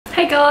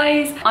Hey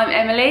guys, I'm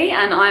Emily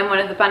and I'm one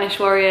of the Banish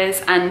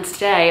warriors, and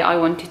today I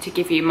wanted to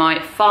give you my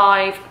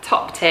 5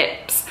 top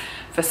tips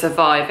for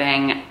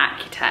surviving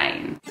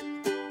Accutane.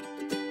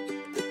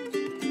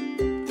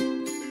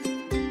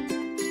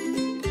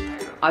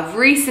 I've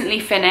recently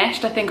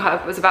finished, I think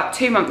it was about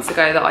 2 months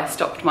ago that I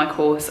stopped my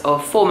course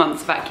of 4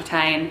 months of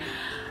Accutane,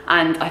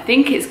 and I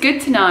think it's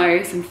good to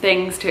know some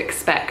things to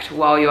expect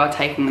while you are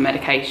taking the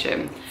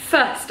medication.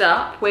 First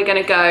up, we're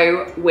going to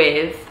go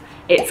with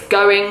it's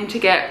going to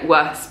get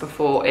worse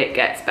before it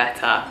gets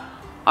better.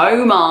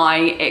 Oh my,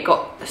 it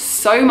got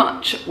so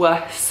much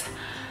worse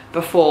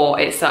before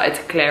it started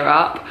to clear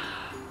up.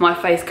 My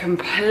face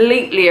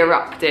completely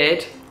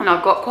erupted and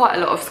I've got quite a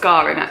lot of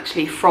scarring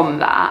actually from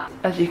that.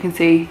 As you can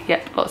see,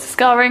 yep, lots of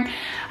scarring.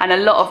 And a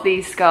lot of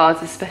these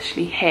scars,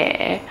 especially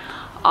here,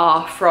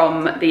 are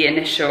from the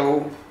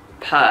initial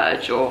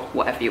purge, or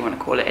whatever you want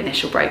to call it,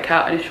 initial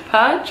breakout, initial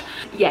purge.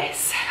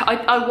 Yes,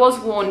 I was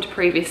warned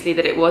previously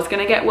that it was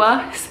going to get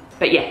worse,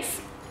 but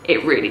yes,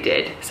 it really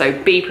did.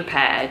 So be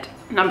prepared.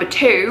 Number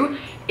 2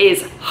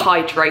 is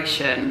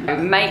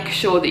hydration. Make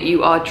sure that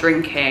you are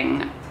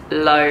drinking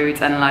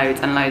loads and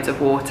loads and loads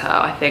of water.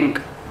 I think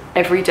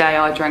every day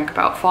I drank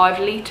about 5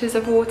 litres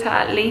of water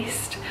at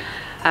least.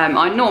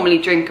 I normally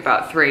drink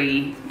about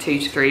 2 to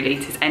 3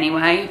 litres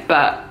anyway,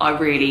 but I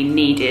really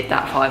needed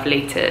that 5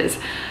 litres.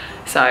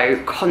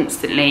 So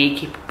constantly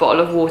keep a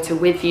bottle of water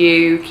with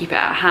you, keep it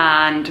at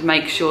hand,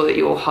 make sure that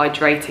you're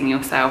hydrating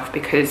yourself,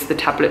 because the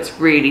tablets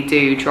really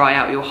do dry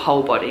out your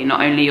whole body,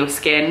 not only your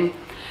skin,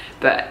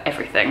 but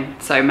everything.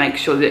 So make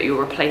sure that you're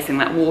replacing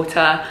that water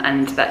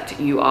and that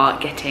you are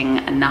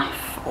getting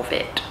enough of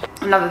it.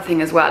 Another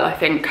thing as well, I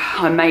think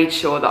I made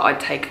sure that I'd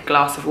take a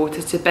glass of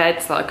water to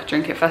bed so that I could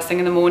drink it first thing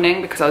in the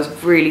morning, because I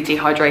was really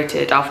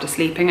dehydrated after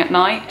sleeping at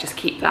night. Just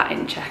keep that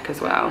in check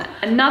as well.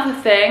 Another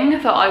thing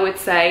that I would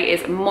say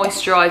is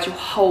moisturize your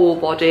whole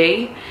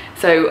body.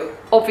 So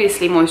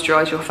obviously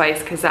moisturize your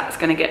face because that's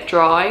going to get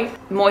dry.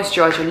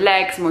 Moisturize your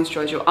legs,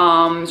 moisturize your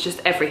arms, just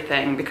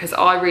everything, because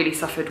I really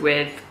suffered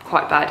with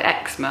quite bad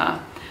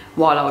eczema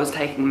while I was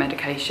taking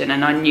medication,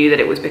 and I knew that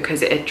it was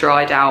because it had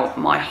dried out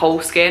my whole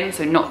skin,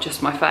 so not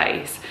just my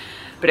face,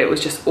 but it was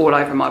just all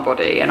over my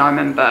body. And I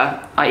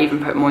remember I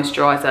even put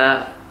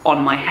moisturizer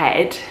on my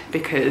head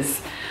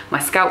because my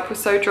scalp was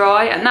so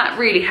dry, and that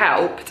really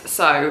helped.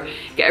 So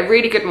get a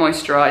really good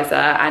moisturizer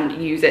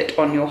and use it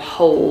on your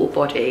whole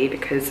body,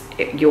 because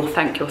you'll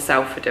thank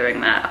yourself for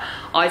doing that.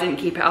 I didn't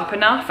keep it up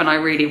enough and I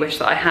really wish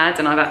that I had,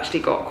 and I've actually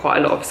got quite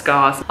a lot of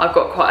scars. I've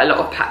got quite a lot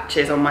of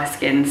patches on my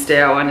skin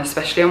still, and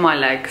especially on my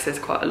legs there's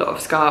quite a lot of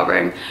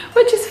scarring,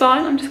 which is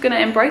fine, I'm just gonna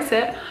embrace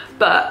it,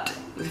 but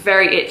it's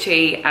very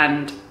itchy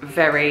and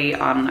very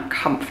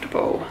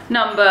uncomfortable.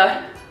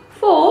 Number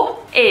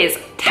 4 is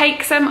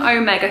take some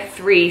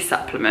omega-3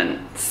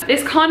 supplements.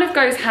 This kind of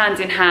goes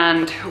hand in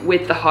hand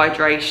with the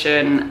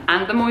hydration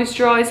and the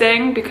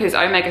moisturizing, because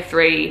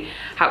omega-3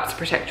 helps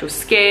protect your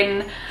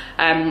skin.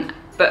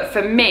 But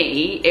for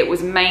me, it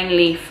was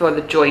mainly for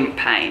the joint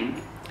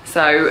pain.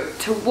 So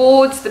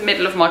towards the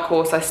middle of my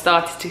course, I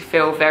started to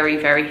feel very,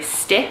 very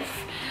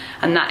stiff,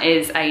 and that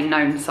is a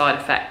known side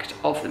effect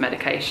of the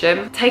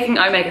medication. Taking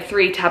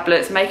omega-3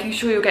 tablets, making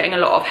sure you're getting a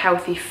lot of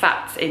healthy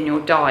fats in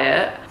your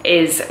diet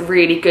is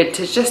really good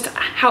to just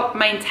help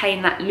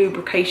maintain that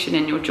lubrication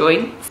in your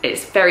joints.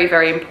 It's very,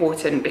 very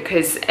important,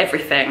 because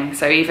everything,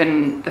 so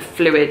even the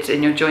fluid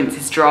in your joints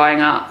is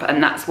drying up,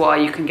 and that's why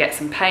you can get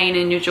some pain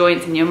in your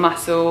joints and your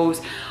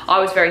muscles. I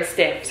was very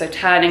stiff, so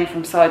turning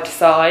from side to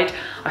side,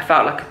 I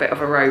felt like a bit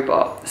of a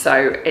robot.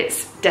 So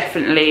it's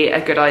definitely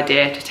a good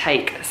idea to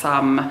take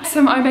some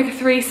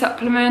omega-3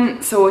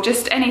 supplements, or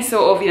just any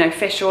sort of, you know,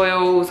 fish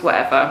oils,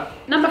 whatever.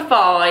 Number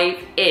 5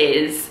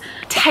 is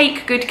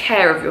take good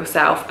care of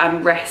yourself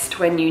and rest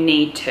when you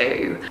need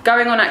to.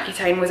 Going on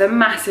Accutane was a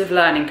massive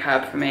learning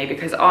curve for me,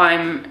 because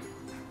I'm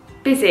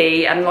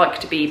busy and like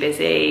to be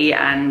busy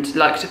and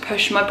like to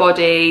push my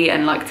body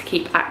and like to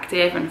keep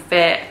active and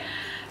fit.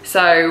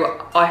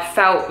 So I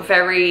felt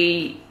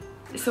very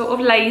sort of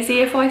lazy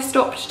if I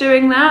stopped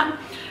doing that.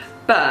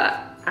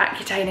 But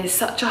Accutane is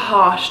such a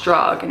harsh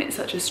drug and it's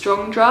such a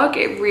strong drug.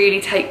 It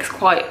really takes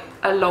quite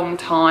a long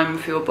time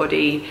for your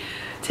body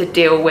to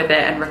deal with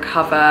it and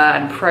recover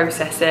and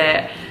process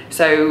it.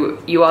 So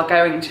you are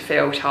going to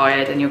feel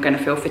tired and you're going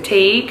to feel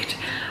fatigued.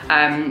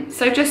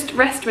 So just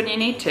rest when you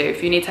need to.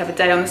 If you need to have a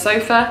day on the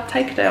sofa,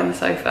 take a day on the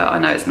sofa. I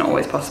know it's not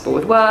always possible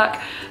with work,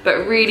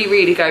 but really,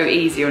 really go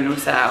easy on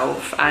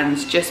yourself and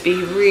just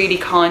be really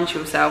kind to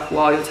yourself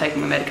while you're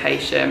taking the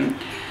medication,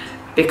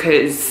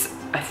 because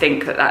I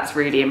think that that's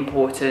really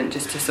important,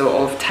 just to sort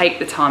of take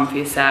the time for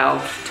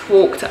yourself,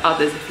 talk to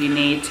others if you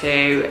need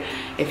to.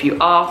 If you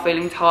are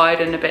feeling tired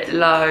and a bit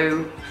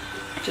low,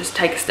 just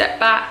take a step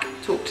back,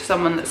 talk to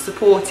someone that's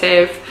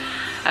supportive,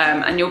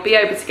 and you'll be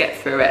able to get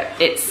through it.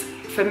 It's,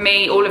 for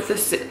me, all of the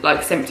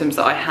symptoms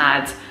that I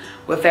had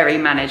were very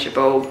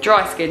manageable.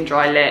 Dry skin,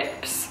 dry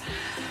lips,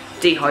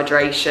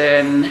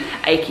 dehydration,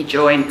 achy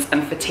joints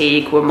and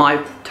fatigue were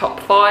my top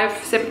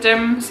 5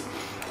 symptoms.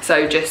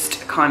 So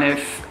just kind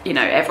of, you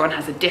know, everyone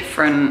has a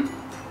different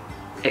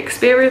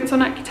experience on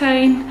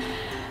Accutane,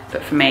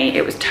 but for me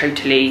it was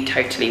totally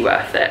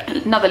worth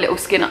it. Another little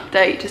skin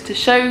update just to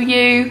show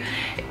you.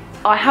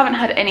 I haven't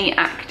had any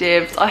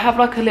actives. I have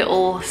like a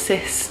little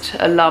cyst,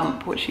 a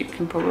lump, which you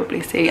can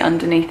probably see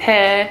underneath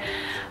here.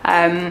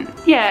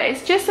 Yeah,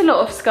 it's just a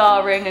lot of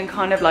scarring and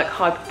kind of like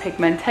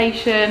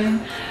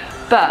hyperpigmentation,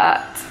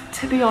 but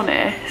to be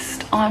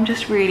honest, I'm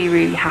just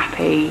really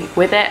happy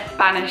with it.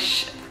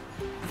 Banish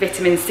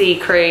vitamin C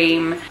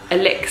cream,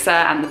 elixir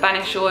and the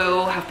Banish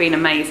oil have been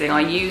amazing.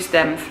 I used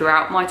them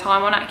throughout my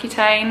time on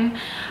Accutane,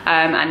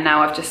 and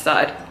now I've just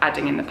started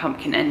adding in the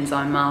pumpkin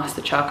enzyme mask,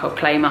 the charcoal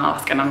clay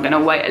mask, and I'm gonna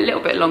wait a little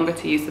bit longer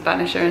to use the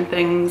Banisher and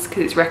things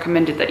because it's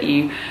recommended that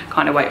you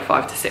kind of wait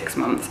 5 to 6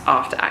 months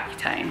after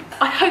Accutane.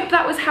 I hope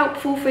that was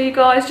helpful for you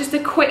guys. Just a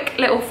quick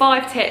little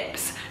 5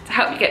 tips to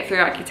help you get through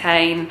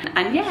Accutane.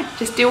 And yeah,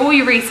 just do all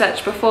your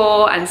research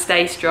before and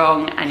stay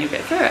strong and you'll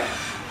get through it.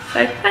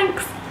 So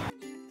thanks.